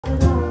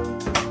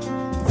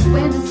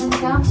when the sun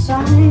comes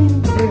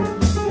shining through.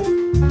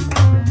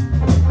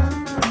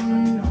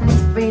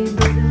 There's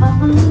rainbows in my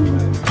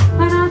mind.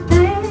 When I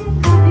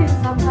think of you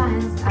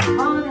sometimes, I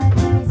wanna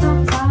take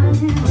some time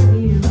with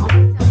you.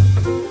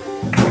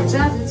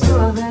 Just the two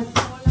of us.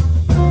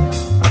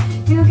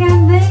 You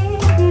can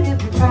make it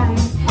if you try.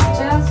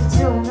 Just the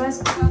two of us.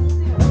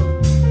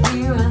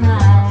 You and I.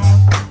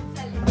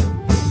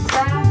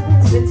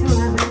 Just the two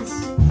of us.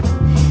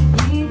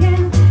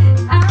 Yeah,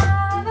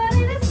 I don't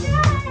need a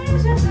sky.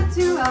 Just the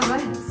two of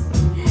us.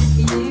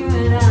 You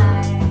and I.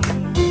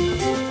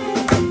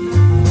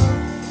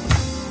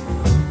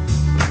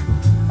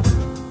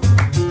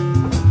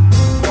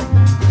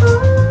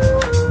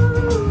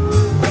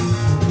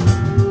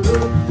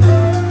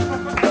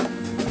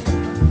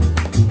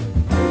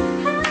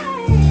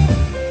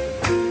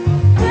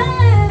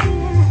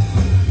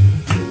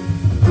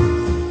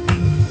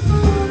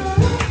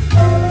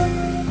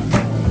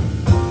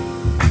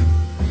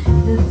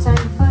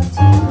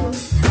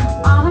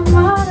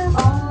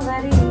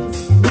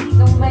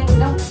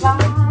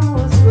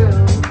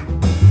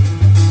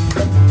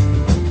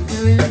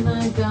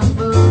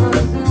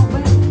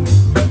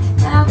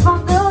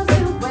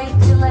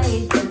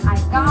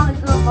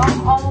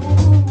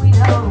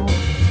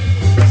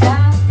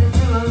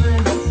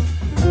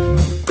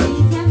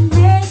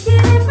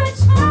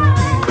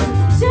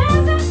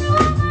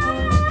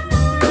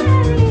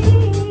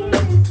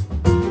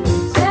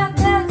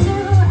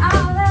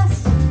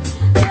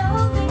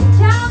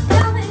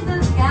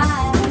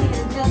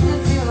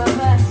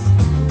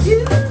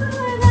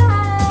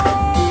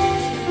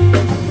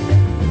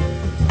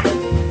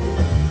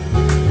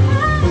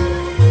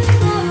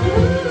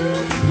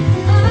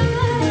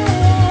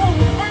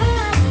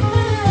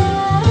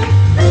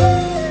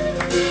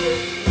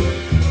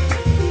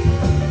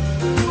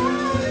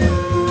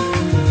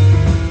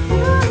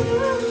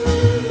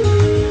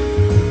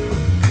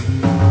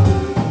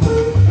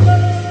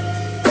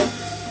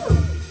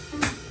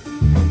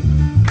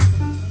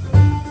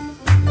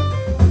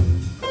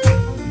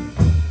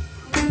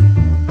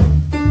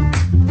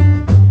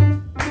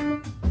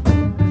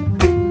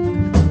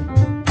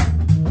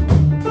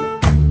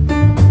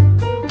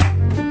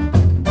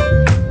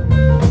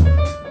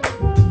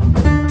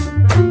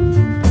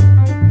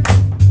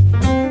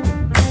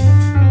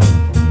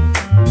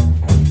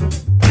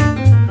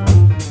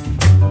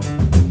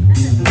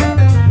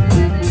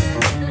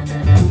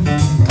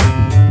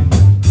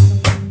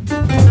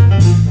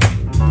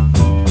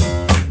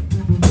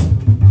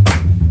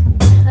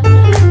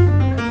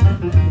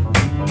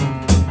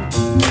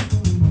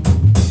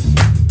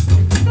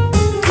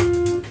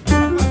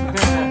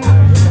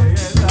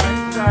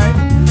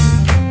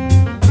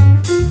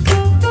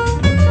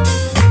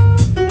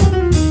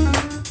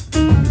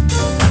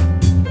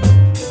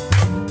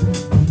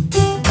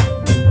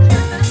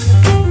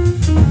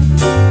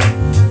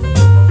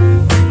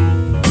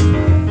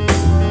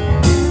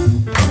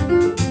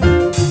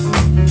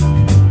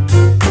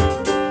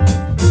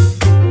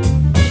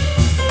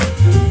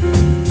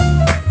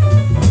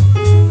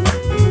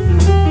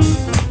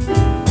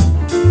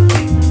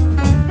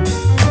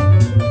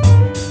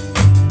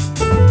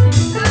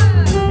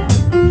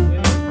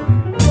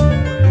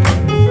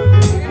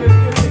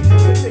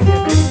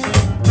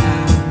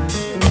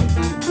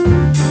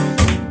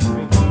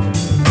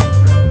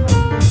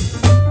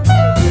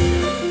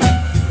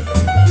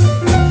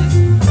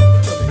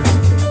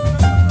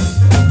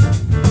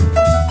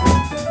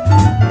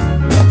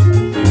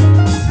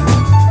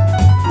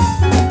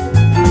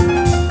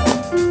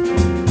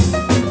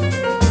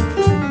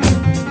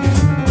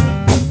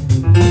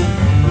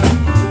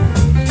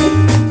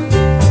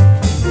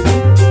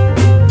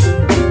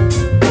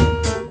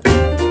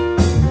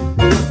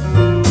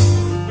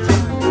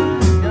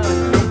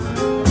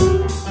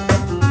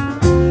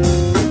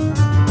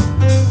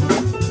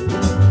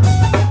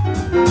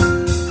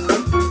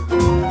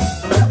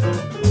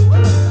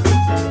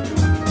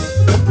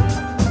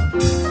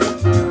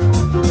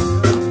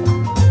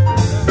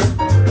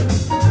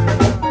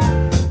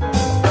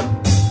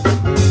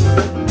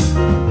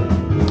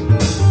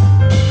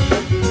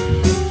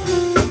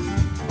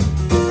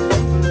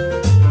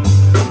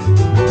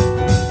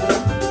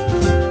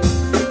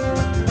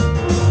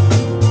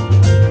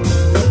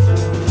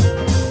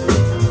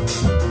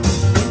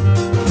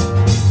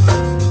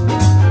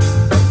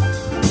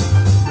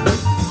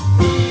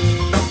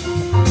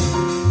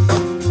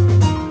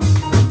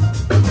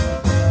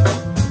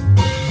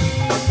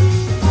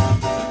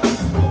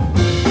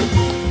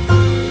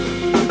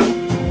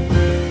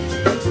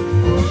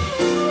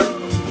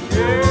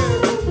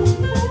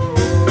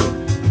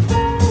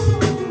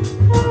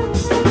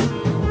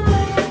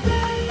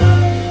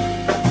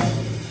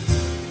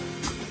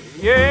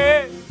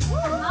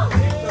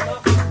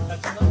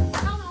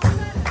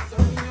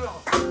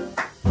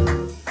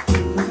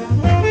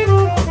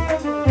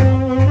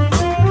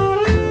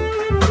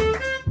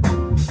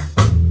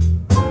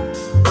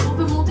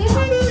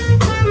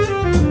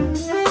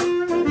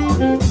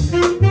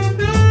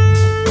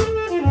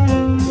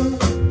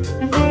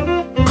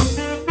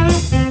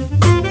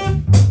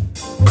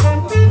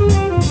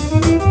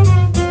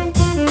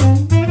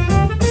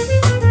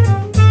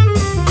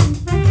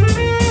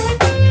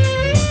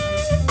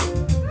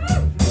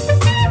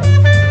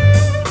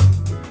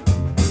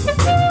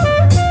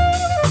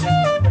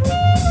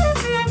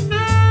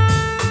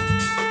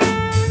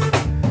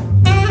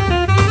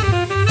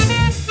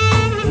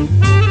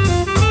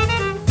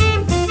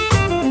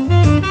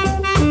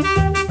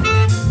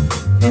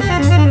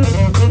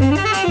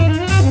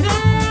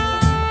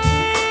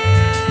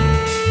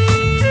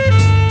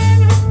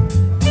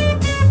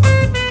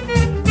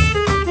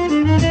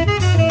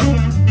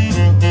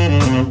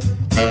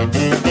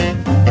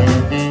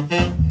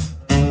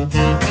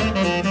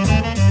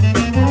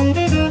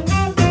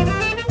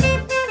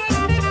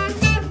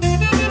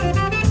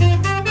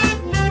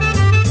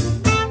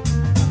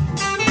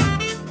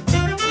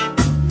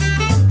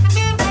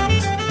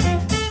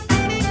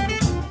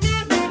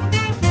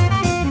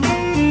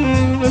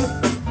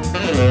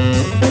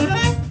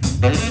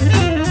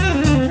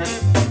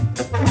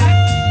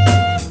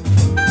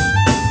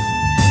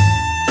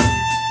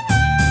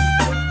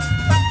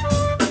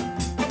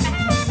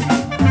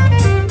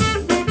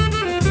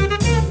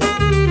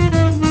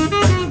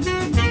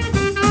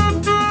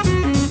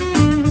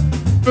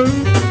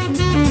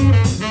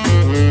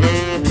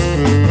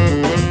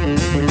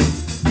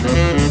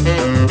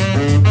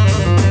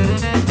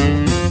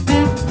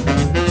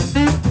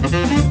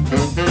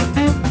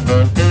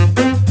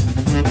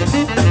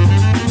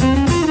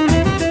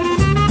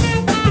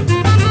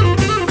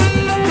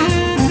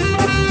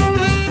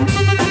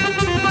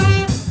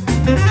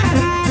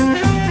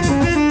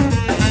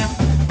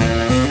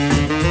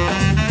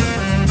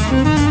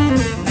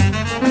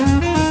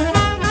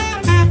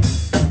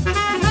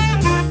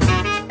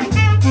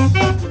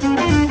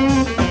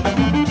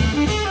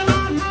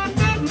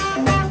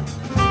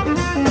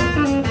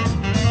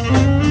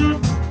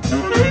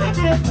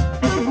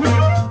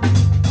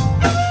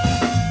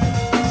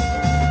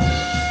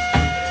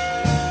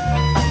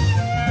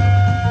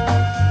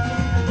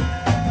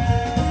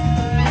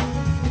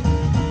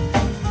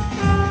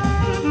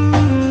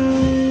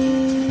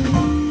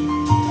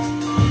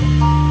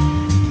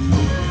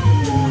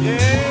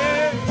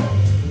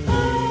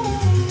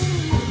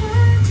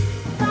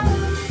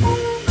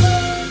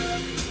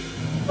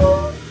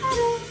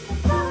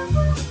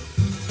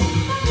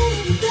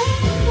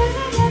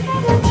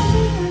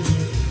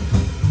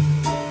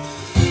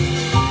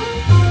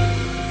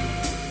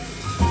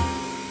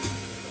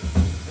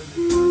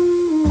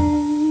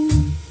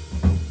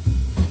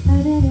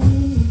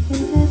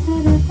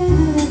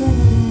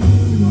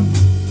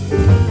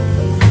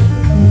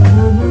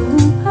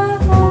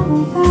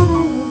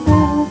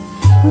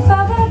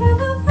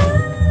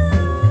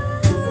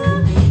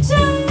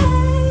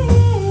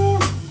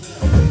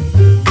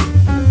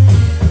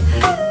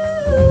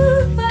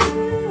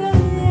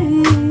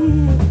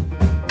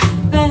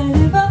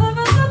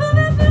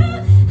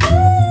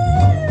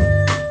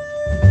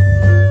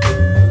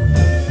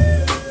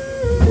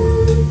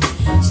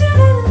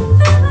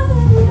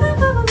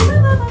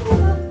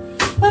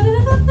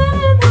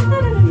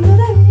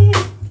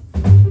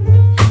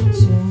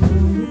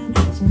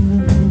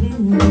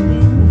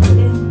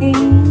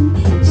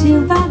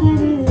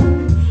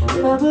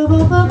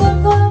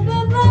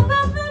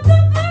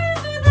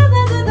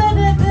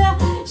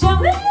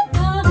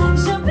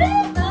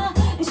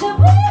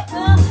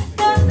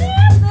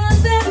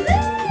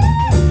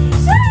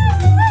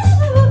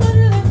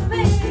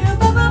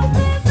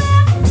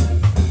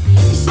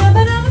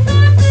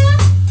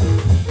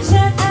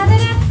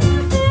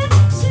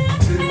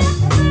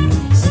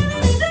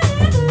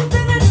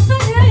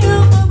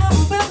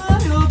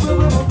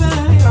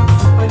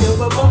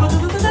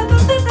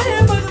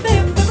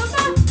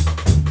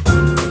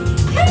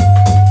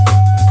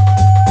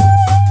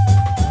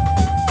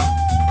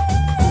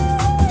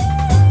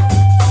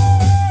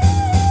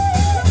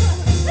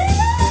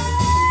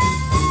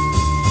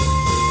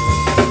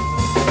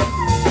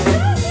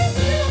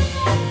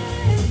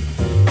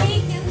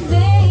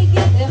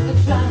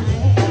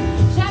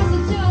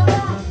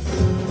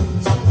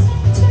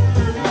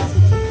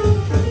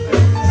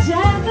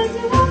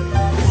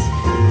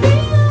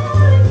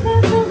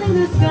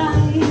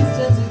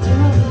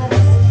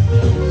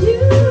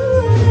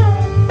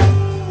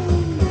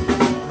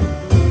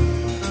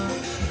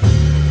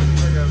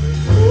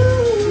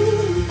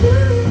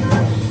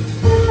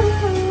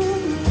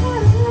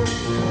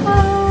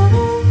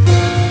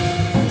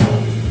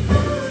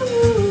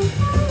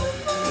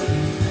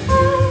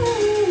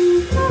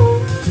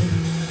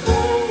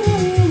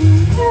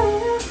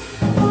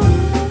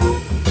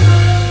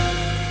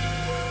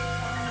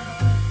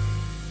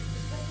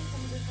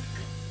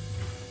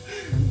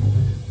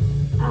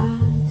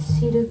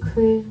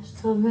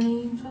 the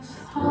rain just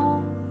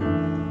fall,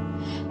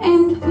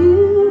 and the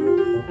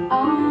beauty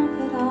of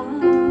it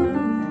all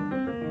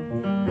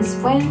is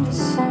when the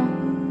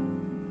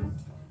sun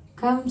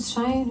comes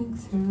shining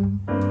through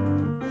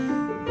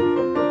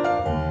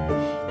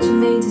to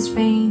make these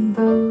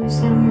rainbows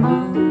in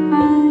my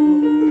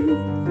mind.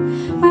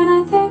 When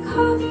I think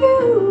of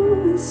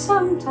you,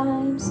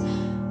 sometimes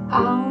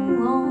I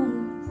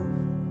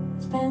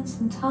wanna spend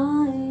some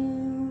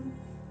time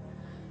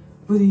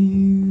with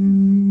you.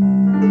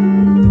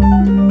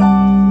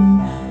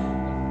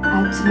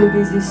 À tout le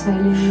baiser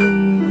salé.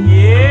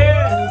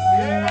 Yeah!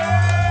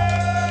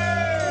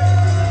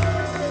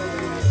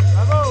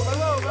 Bravo,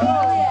 bravo, bravo!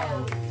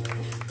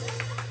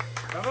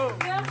 Bravo!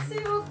 Merci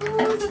beaucoup,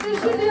 c'était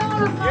Julien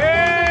le prince.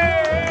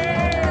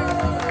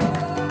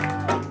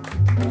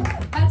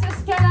 Mathias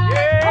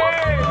Caloé.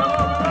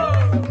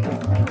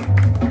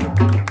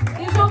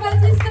 Et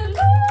Jean-Baptiste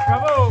Lou.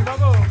 Bravo,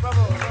 bravo,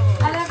 bravo, bravo!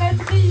 À la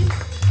batterie.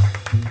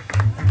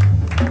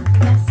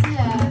 Merci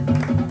à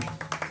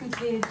toutes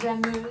les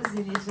jammeuses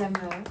et les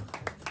jammeurs.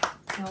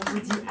 Et on vous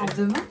dit à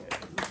demain.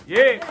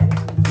 Yeah!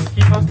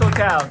 Keep on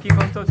total, keep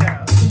on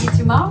total. See you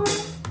tomorrow.